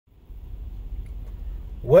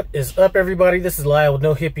What is up, everybody? This is Lyle with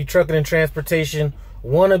No Hippie Trucking and Transportation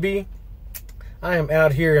Wannabe. I am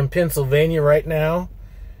out here in Pennsylvania right now,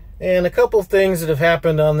 and a couple things that have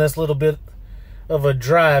happened on this little bit of a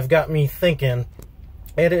drive got me thinking,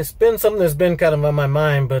 and it's been something that's been kind of on my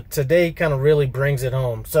mind, but today kind of really brings it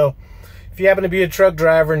home. So if you happen to be a truck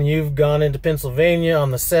driver and you've gone into Pennsylvania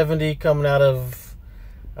on the 70 coming out of,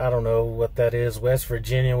 I don't know what that is, West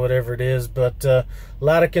Virginia, whatever it is, but a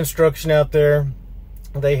lot of construction out there.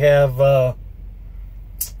 They have,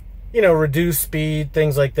 reduced speed,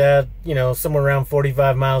 things like that, somewhere around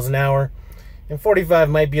 45 miles an hour. And 45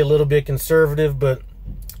 might be a little bit conservative, but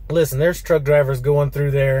listen, there's truck drivers going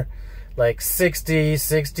through there like 60,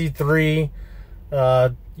 63,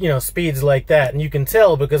 speeds like that. And you can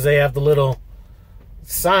tell because they have the little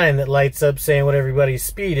sign that lights up saying what everybody's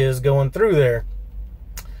speed is going through there.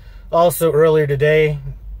 Also, earlier today,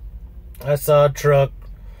 I saw a truck.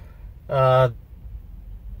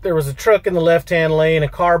 There was a truck in the left-hand lane, a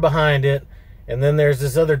car behind it, and then there's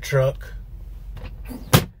this other truck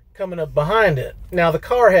coming up behind it. Now, the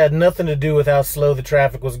car had nothing to do with how slow the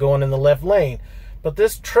traffic was going in the left lane, but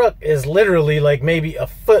this truck is literally like maybe a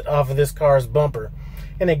foot off of this car's bumper.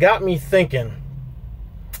 And it got me thinking,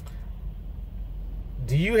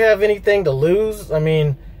 do you have anything to lose? I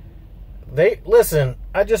mean, listen,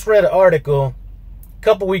 I just read an article a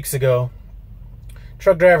couple weeks ago.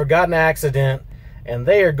 Truck driver got in an accident, and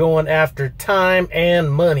they are going after time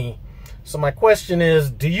and money. So my question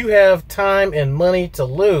is, do you have time and money to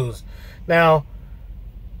lose? Now,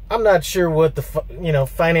 I'm not sure what the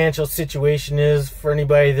financial situation is for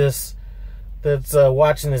anybody that's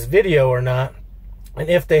watching this video or not, and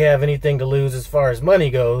if they have anything to lose as far as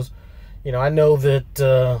money goes. I know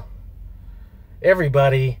that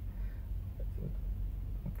everybody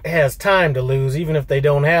has time to lose, even if they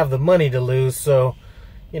don't have the money to lose. So,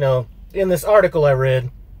 in this article I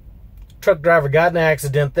read, truck driver got in an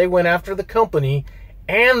accident. They went after the company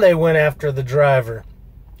and they went after the driver.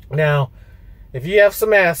 Now, if you have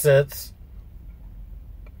some assets,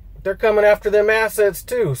 they're coming after them assets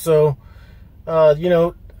too. So, I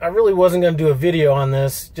really wasn't going to do a video on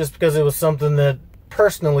this just because it was something that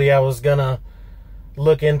personally I was going to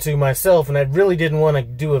look into myself, and I really didn't want to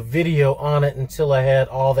do a video on it until I had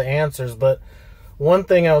all the answers. But one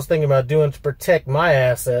thing I was thinking about doing to protect my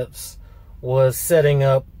assets was setting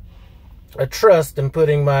up a trust and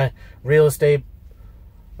putting my real estate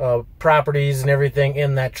properties and everything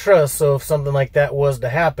in that trust, so if something like that was to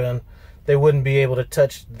happen, they wouldn't be able to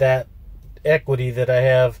touch that equity that I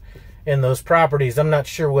have in those properties. I'm not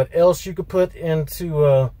sure what else you could put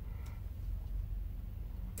into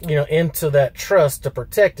into that trust to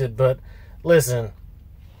protect it, but listen,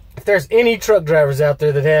 if there's any truck drivers out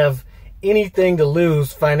there that have anything to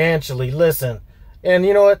lose financially, listen. And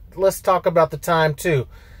you know what? Let's talk about the time too.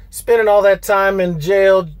 Spending all that time in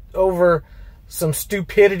jail over some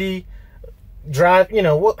stupidity. How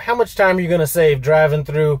much time are you going to save driving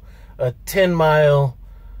through a 10-mile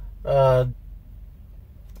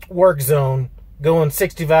work zone going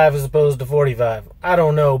 65 as opposed to 45? I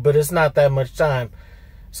don't know, but it's not that much time.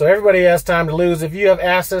 So everybody has time to lose. If you have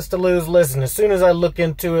assets to lose, listen, as soon as I look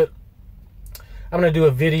into it, I'm going to do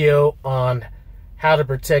a video on how to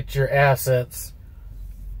protect your assets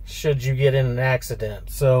should you get in an accident.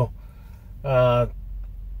 So, in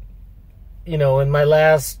my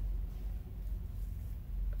last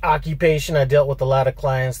occupation, I dealt with a lot of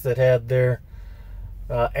clients that had their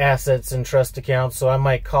assets in trust accounts. So I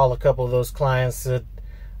might call a couple of those clients that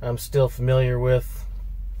I'm still familiar with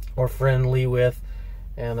or friendly with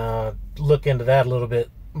and look into that a little bit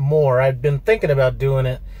more. I'd been thinking about doing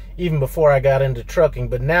it even before I got into trucking,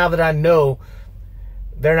 but now that I know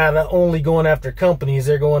they're not only going after companies,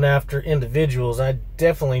 they're going after individuals, I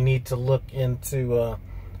definitely need to look into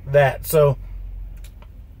that. So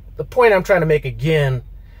the point I'm trying to make again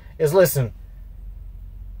is, listen,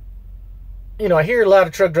 I hear a lot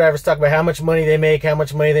of truck drivers talk about how much money they make,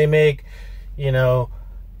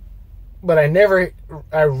 but I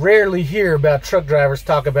rarely hear about truck drivers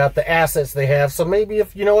talk about the assets they have. So maybe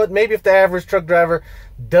if the average truck driver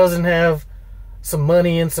doesn't have some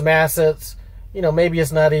money and some assets, maybe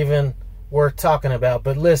it's not even worth talking about.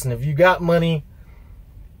 But listen, if you got money,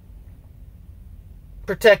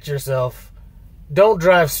 protect yourself. Don't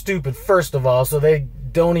drive stupid, first of all, so they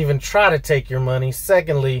don't even try to take your money.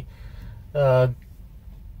 Secondly, be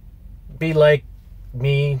like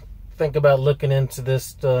me. Think about looking into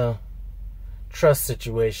this trust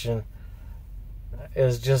situation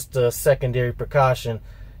as just a secondary precaution.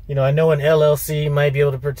 I know an LLC might be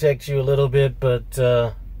able to protect you a little bit, but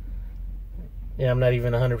Yeah, I'm not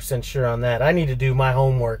even 100% sure on that. I need to do my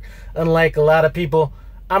homework. Unlike a lot of people,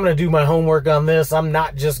 I'm going to do my homework on this. I'm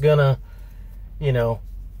not just going to, you know,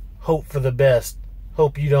 hope for the best.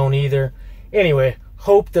 Hope you don't either. Anyway,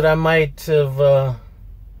 hope that I might have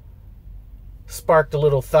sparked a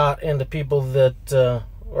little thought into people that,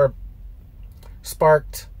 or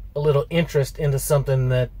sparked a little interest into something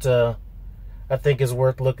that I think is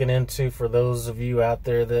worth looking into for those of you out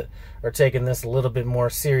there that are taking this a little bit more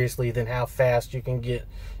seriously than how fast you can get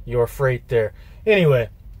your freight there. Anyway,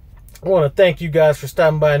 I want to thank you guys for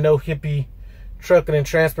stopping by No Hippie Trucking and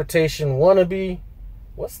Transportation Wannabe.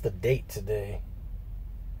 What's the date today?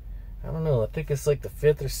 I don't know. I think it's like the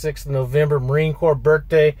 5th or 6th of November. Marine Corps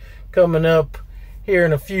birthday coming up here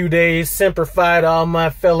in a few days. Semper Fi to all my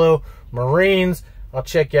fellow Marines. I'll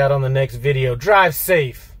check you out on the next video. Drive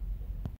safe.